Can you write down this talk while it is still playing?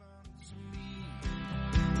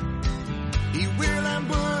He will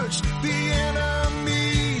ambush the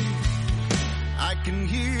enemy. I can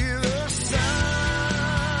hear the sound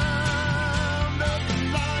of the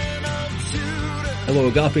Lion of Judah. Hello,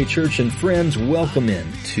 Agape Church and friends. Welcome in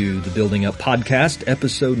to the Building Up Podcast,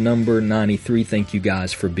 episode number 93. Thank you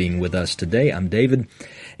guys for being with us today. I'm David,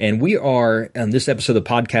 and we are, on this episode of the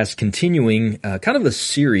podcast, continuing kind of a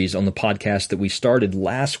series on the podcast that we started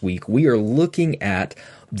last week. We are looking at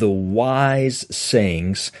the wise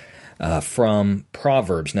sayings from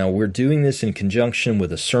Proverbs. Now, we're doing this in conjunction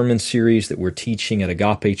with a sermon series that we're teaching at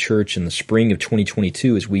Agape Church in the spring of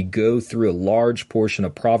 2022 as we go through a large portion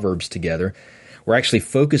of Proverbs together. We're actually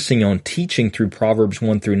focusing on teaching through Proverbs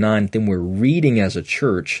 1 through 9, then we're reading as a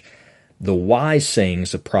church the wise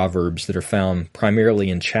sayings of Proverbs that are found primarily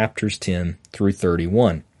in chapters 10 through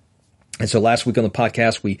 31. And so last week on the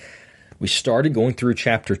podcast, we started going through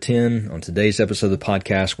chapter 10. On today's episode of the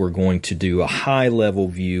podcast, we're going to do a high-level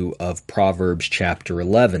view of Proverbs chapter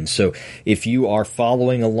 11. So if you are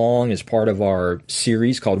following along as part of our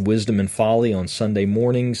series called Wisdom and Folly on Sunday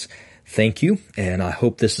mornings, thank you, and I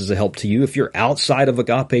hope this is a help to you. If you're outside of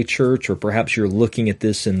Agape Church, or perhaps you're looking at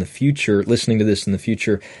this in the future, listening to this in the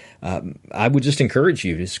future, I would just encourage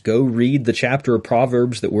you to just go read the chapter of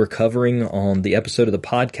Proverbs that we're covering on the episode of the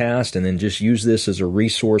podcast, and then just use this as a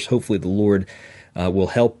resource. Hopefully the Lord will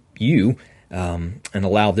help you and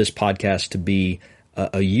allow this podcast to be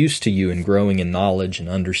a use to you in growing in knowledge and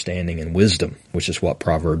understanding and wisdom, which is what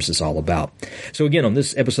Proverbs is all about. So again, on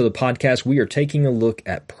this episode of the podcast, we are taking a look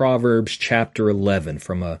at Proverbs chapter 11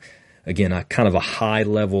 from a kind of a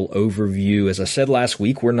high-level overview. As I said last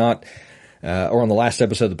week, we're not or on the last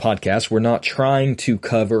episode of the podcast, we're not trying to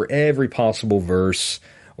cover every possible verse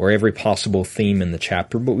or every possible theme in the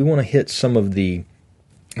chapter, but we want to hit some of the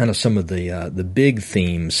big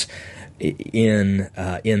themes in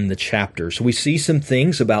the chapter. So we see some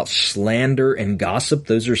things about slander and gossip.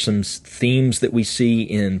 Those are some themes that we see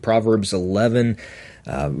in Proverbs 11.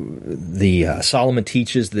 Solomon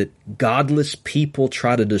teaches that godless people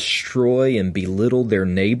try to destroy and belittle their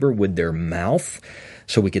neighbor with their mouth.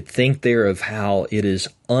 So we could think there of how it is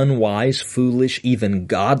unwise, foolish, even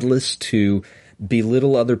godless to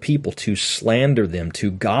belittle other people, to slander them,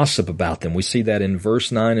 to gossip about them. We see that in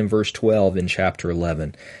verse 9 and verse 12 in chapter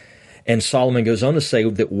 11. And Solomon goes on to say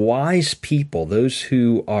that wise people, those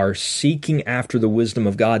who are seeking after the wisdom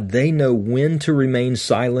of God, they know when to remain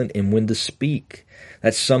silent and when to speak.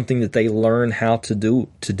 That's something that they learn how to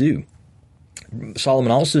do.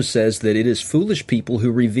 Solomon also says that it is foolish people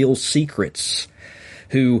who reveal secrets,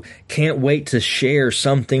 who can't wait to share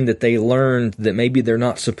something that they learned that maybe they're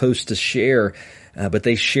not supposed to share, but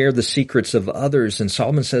they share the secrets of others. And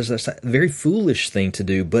Solomon says that's a very foolish thing to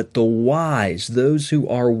do. But the wise, those who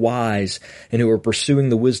are wise and who are pursuing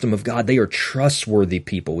the wisdom of God, they are trustworthy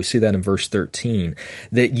people. We see that in verse 13,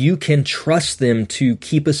 that you can trust them to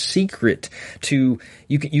keep a secret, you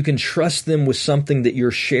can trust them with something that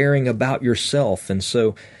you're sharing about yourself. And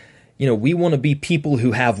so, we want to be people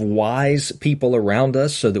who have wise people around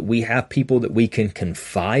us so that we have people that we can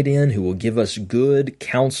confide in, who will give us good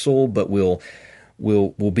counsel, but we'll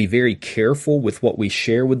be very careful with what we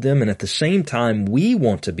share with them. And at the same time, we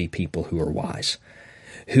want to be people who are wise,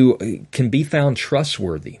 who can be found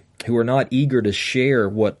trustworthy, who are not eager to share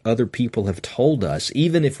what other people have told us,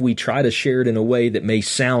 even if we try to share it in a way that may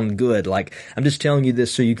sound good. Like, I'm just telling you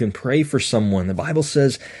this so you can pray for someone. The Bible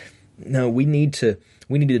says, no, we need to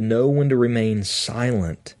know when to remain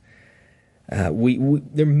silent.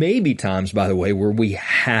 There may be times, by the way, where we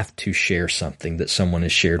have to share something that someone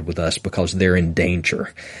has shared with us because they're in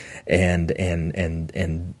danger, and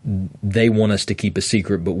they want us to keep a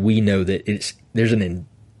secret, but we know that there's an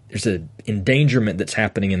endangerment that's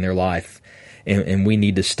happening in their life, and we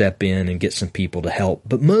need to step in and get some people to help.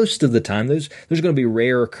 But most of the time, there's going to be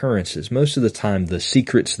rare occurrences. Most of the time, the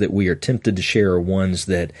secrets that we are tempted to share are ones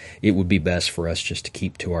that it would be best for us just to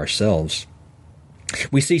keep to ourselves.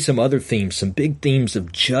 We see some other themes, some big themes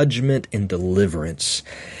of judgment and deliverance,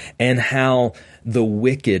 and how the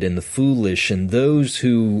wicked and the foolish and those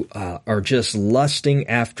who are just lusting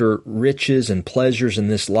after riches and pleasures in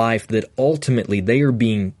this life, that ultimately they are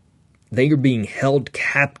being held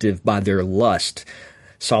captive by their lust.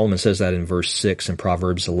 Solomon says that in verse 6 in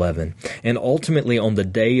Proverbs 11. And ultimately on the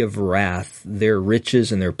day of wrath, their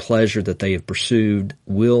riches and their pleasure that they have pursued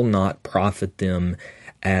will not profit them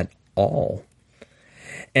at all.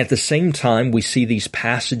 At the same time, we see these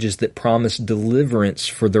passages that promise deliverance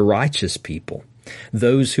for the righteous people,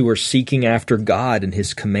 those who are seeking after God and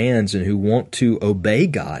His commands and who want to obey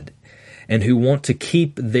God and who want to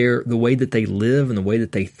keep the way that they live and the way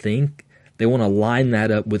that they think. They want to line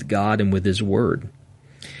that up with God and with His Word.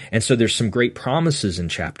 And so there's some great promises in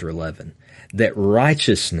chapter 11 that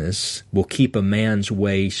righteousness will keep a man's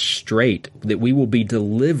way straight, that we will be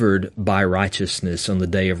delivered by righteousness on the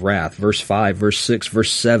day of wrath. Verse 5, verse 6,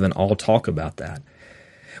 verse 7 all talk about that.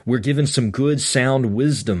 We're given some good, sound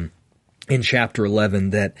wisdom in chapter 11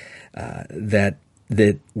 that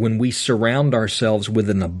when we surround ourselves with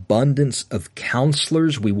an abundance of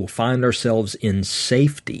counselors, we will find ourselves in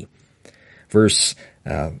safety. Verse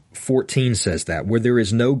 14 says that, where there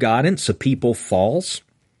is no guidance, a people falls,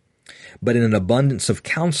 but in an abundance of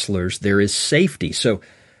counselors, there is safety. So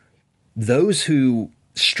those who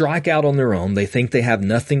strike out on their own, they think they have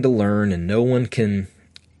nothing to learn and no one can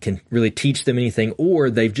really teach them anything, or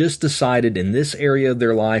they've just decided in this area of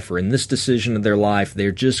their life or in this decision of their life,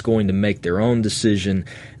 they're just going to make their own decision.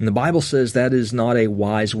 And the Bible says that is not a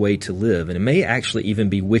wise way to live. And it may actually even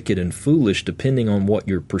be wicked and foolish depending on what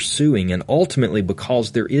you're pursuing. And ultimately,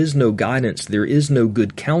 because there is no guidance, there is no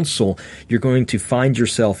good counsel, you're going to find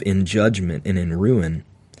yourself in judgment and in ruin.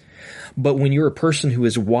 But when you're a person who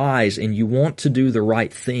is wise and you want to do the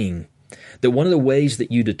right thing, that one of the ways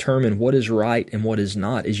that you determine what is right and what is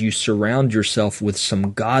not is you surround yourself with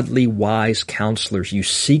some godly, wise counselors. You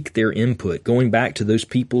seek their input, going back to those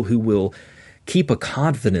people who will keep a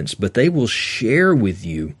confidence, but they will share with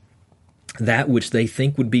you that which they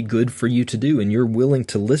think would be good for you to do, and you're willing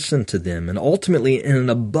to listen to them. And ultimately, in an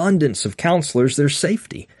abundance of counselors, there's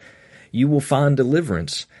safety. You will find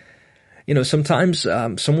deliverance. You know, sometimes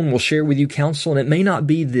someone will share with you counsel, and it may not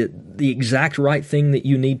be the exact right thing that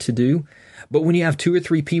you need to do. But when you have 2 or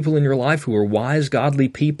 3 people in your life who are wise, godly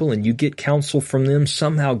people, and you get counsel from them,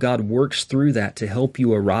 somehow God works through that to help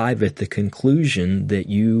you arrive at the conclusion that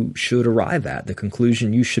you should arrive at, the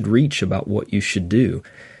conclusion you should reach about what you should do.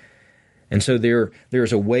 And so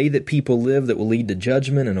there's a way that people live that will lead to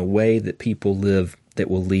judgment, and a way that people live that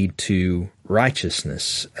will lead to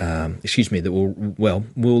righteousness. That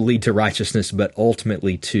will lead to righteousness, but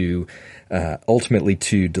ultimately to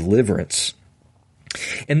deliverance.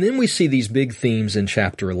 And then we see these big themes in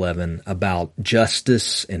chapter 11 about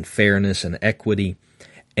justice and fairness and equity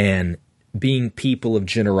and being people of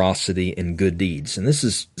generosity and good deeds. And this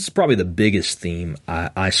is probably the biggest theme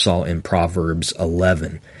I saw in Proverbs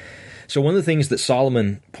 11. So one of the things that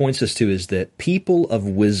Solomon points us to is that people of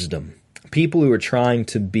wisdom, people who are trying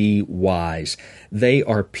to be wise, they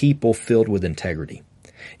are people filled with integrity.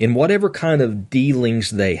 In whatever kind of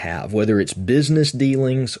dealings they have, whether it's business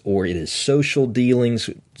dealings or it is social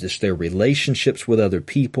dealings, just their relationships with other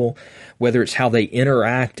people, whether it's how they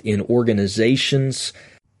interact in organizations,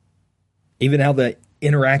 even how they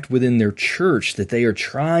interact within their church, that they are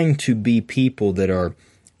trying to be people that are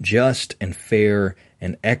just and fair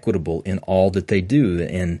and equitable in all that they do.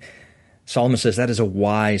 And Solomon says that is a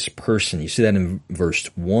wise person. You see that in verse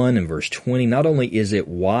 1 and verse 20. Not only is it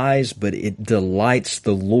wise, but it delights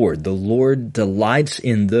the Lord. The Lord delights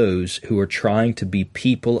in those who are trying to be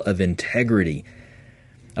people of integrity.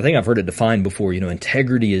 I think I've heard it defined before.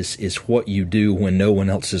 Integrity is what you do when no one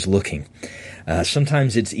else is looking.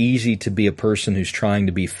 Sometimes it's easy to be a person who's trying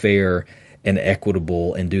to be fair and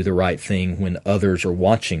equitable and do the right thing when others are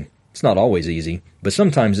watching. It's not always easy, but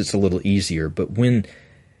sometimes it's a little easier. But when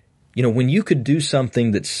you could do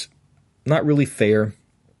something that's not really fair,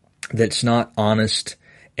 that's not honest,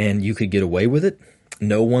 and you could get away with it,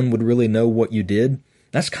 no one would really know what you did,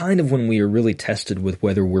 that's kind of when we are really tested with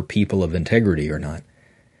whether we're people of integrity or not.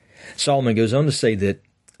 Solomon goes on to say that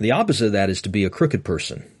the opposite of that is to be a crooked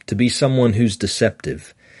person, to be someone who's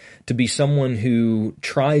deceptive, to be someone who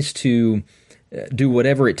tries to do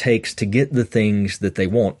whatever it takes to get the things that they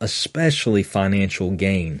want, especially financial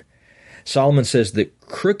gain. Solomon says that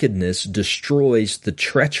crookedness destroys the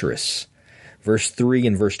treacherous. Verse 3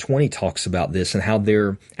 and verse 20 talks about this and how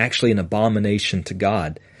they're actually an abomination to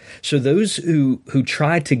God. So those who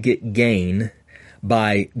try to get gain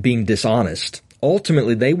by being dishonest,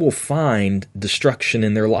 ultimately they will find destruction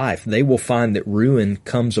in their life. They will find that ruin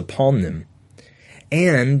comes upon them.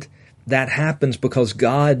 And that happens because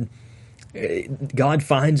God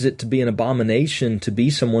finds it to be an abomination to be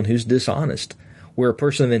someone who's dishonest. Where a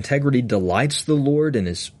person of integrity delights the Lord and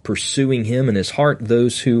is pursuing Him in his heart,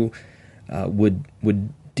 those who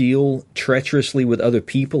would deal treacherously with other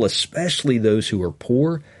people, especially those who are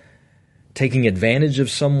poor, taking advantage of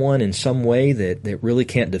someone in some way that really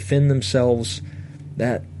can't defend themselves,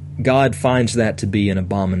 that God finds that to be an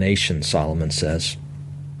abomination, Solomon says.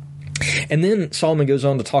 And then Solomon goes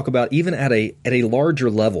on to talk about even at a larger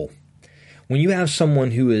level, when you have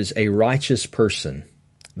someone who is a righteous person,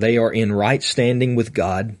 they are in right standing with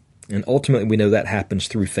God, and ultimately we know that happens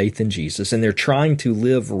through faith in Jesus, and they're trying to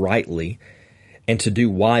live rightly. and to do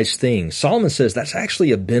wise things. Solomon says that's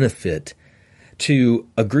actually a benefit to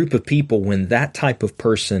a group of people when that type of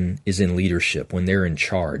person is in leadership, when they're in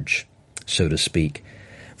charge, so to speak.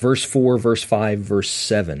 Verse 4, verse 5, verse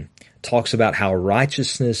 7 talks about how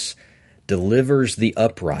righteousness delivers the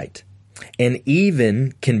upright and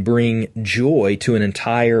even can bring joy to an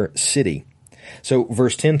entire city. So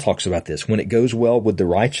verse 10 talks about this. When it goes well with the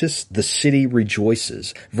righteous, the city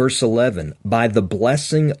rejoices. Verse 11, by the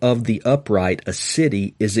blessing of the upright, a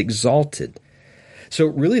city is exalted. So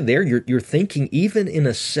really there, you're thinking even in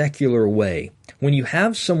a secular way. When you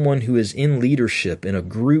have someone who is in leadership in a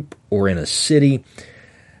group or in a city,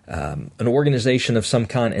 an organization of some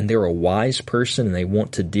kind, and they're a wise person and they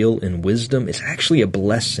want to deal in wisdom, it's actually a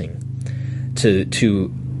blessing to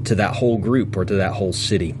that whole group or to that whole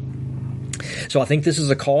city. So I think this is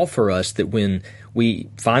a call for us that when we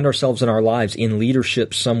find ourselves in our lives in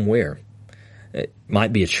leadership somewhere, it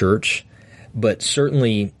might be a church, but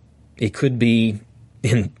certainly it could be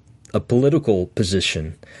in a political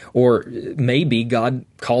position, or maybe God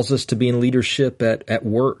calls us to be in leadership at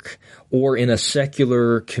work or in a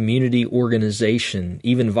secular community organization,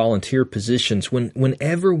 even volunteer positions.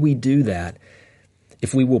 Whenever we do that,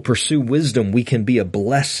 if we will pursue wisdom, we can be a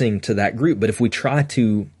blessing to that group. But if we try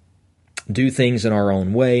to do things in our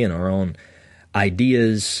own way and our own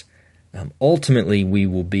ideas, ultimately we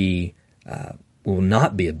will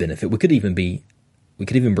not be a benefit. We could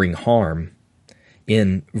even bring harm.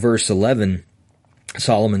 In verse 11,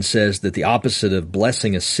 Solomon says that the opposite of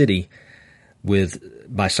blessing a city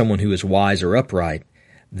by someone who is wise or upright,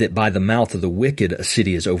 that by the mouth of the wicked a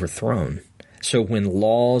city is overthrown. So when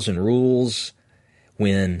laws and rules,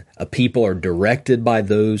 when a people are directed by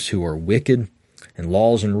those who are wicked, and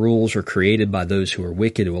laws and rules are created by those who are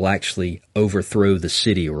wicked, it will actually overthrow the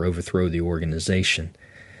city or overthrow the organization.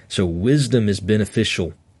 So wisdom is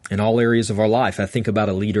beneficial in all areas of our life. I think about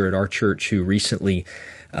a leader at our church who recently,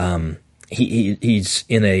 he's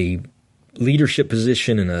in a leadership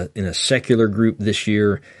position in a secular group this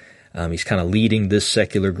year. He's kind of leading this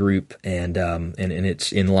secular group, and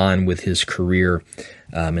it's in line with his career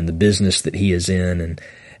and the business that he is in,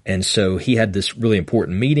 and so he had this really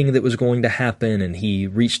important meeting that was going to happen, and he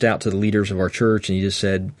reached out to the leaders of our church, and he just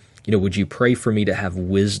said, would you pray for me to have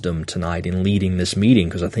wisdom tonight in leading this meeting?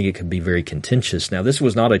 Because I think it could be very contentious. Now, this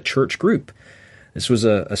was not a church group. This was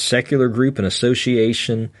a secular group, an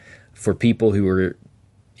association for people who were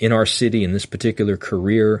in our city in this particular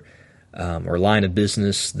career or line of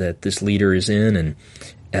business that this leader is in.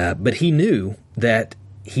 But he knew that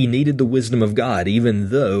he needed the wisdom of God,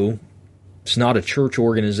 even though it's not a church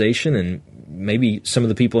organization, and maybe some of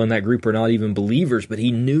the people in that group are not even believers, but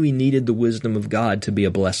he knew he needed the wisdom of God to be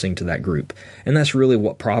a blessing to that group. And that's really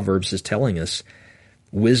what Proverbs is telling us.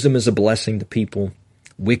 Wisdom is a blessing to people.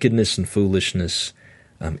 Wickedness and foolishness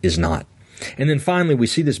is not. And then finally, we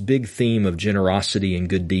see this big theme of generosity and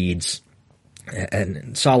good deeds.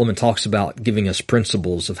 And Solomon talks about giving us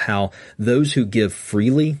principles of how those who give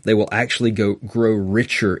freely, they will actually grow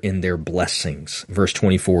richer in their blessings. Verse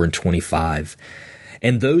 24 and 25.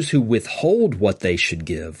 And those who withhold what they should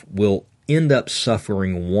give will end up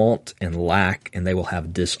suffering want and lack, and they will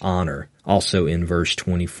have dishonor. Also in verse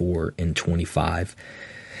 24 and 25.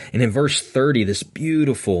 And in verse 30, this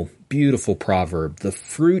beautiful, beautiful proverb, the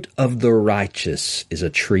fruit of the righteous is a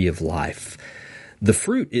tree of life. The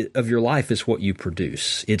fruit of your life is what you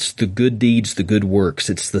produce. It's the good deeds, the good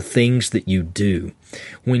works. It's the things that you do.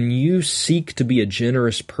 When you seek to be a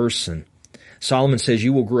generous person, Solomon says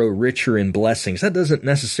you will grow richer in blessings. That doesn't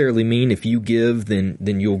necessarily mean if you give, then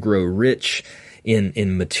you'll grow rich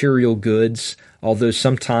in material goods. Although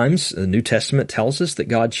sometimes the New Testament tells us that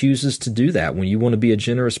God chooses to do that. When you want to be a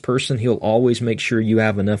generous person, He'll always make sure you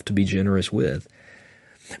have enough to be generous with.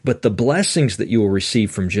 But the blessings that you will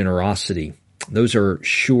receive from generosity, those are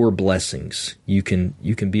sure blessings. You can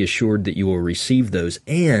be assured that you will receive those.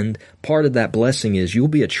 And part of that blessing is you'll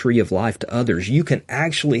be a tree of life to others. You can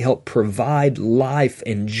actually help provide life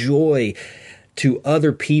and joy to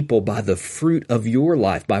other people by the fruit of your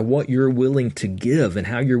life, by what you're willing to give and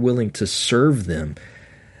how you're willing to serve them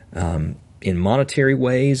in monetary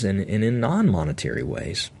ways and in non-monetary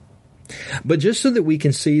ways. But just so that we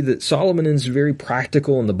can see that Solomon is very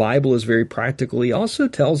practical and the Bible is very practical, he also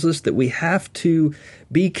tells us that we have to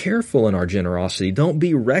be careful in our generosity. Don't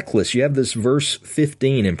be reckless. You have this verse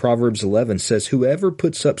 15 in Proverbs 11 says, whoever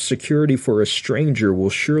puts up security for a stranger will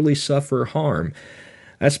surely suffer harm.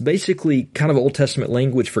 That's basically kind of Old Testament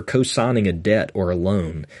language for co-signing a debt or a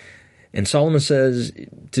loan. And Solomon says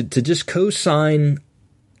to just co-sign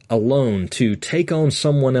alone to take on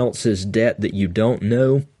someone else's debt that you don't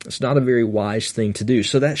know. It's not a very wise thing to do.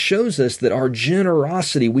 So that shows us that our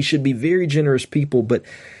generosity, we should be very generous people, but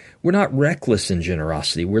we're not reckless in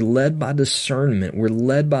generosity. We're led by discernment. We're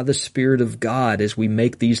led by the Spirit of God as we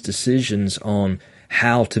make these decisions on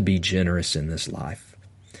how to be generous in this life.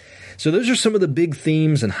 So those are some of the big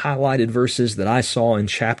themes and highlighted verses that I saw in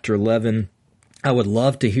chapter 11. I would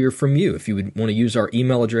love to hear from you. If you would want to use our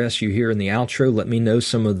email address you hear in the outro, let me know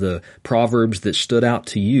some of the proverbs that stood out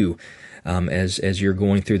to you as you're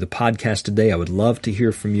going through the podcast today. I would love to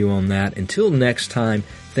hear from you on that. Until next time,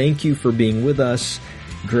 thank you for being with us.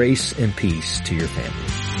 Grace and peace to your family.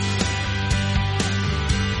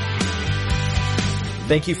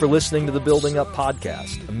 Thank you for listening to the Building Up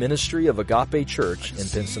Podcast, a ministry of Agape Church in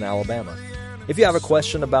Pinson, Alabama. If you have a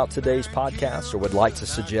question about today's podcast or would like to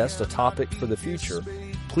suggest a topic for the future,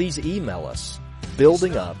 please email us,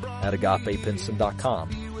 buildingup@agapepinson.com.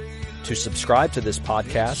 To subscribe to this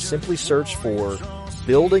podcast, simply search for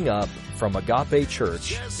Building Up from Agape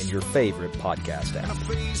Church in your favorite podcast app.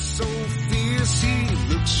 So fierce, he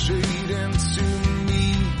looked straight into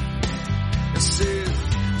me and said,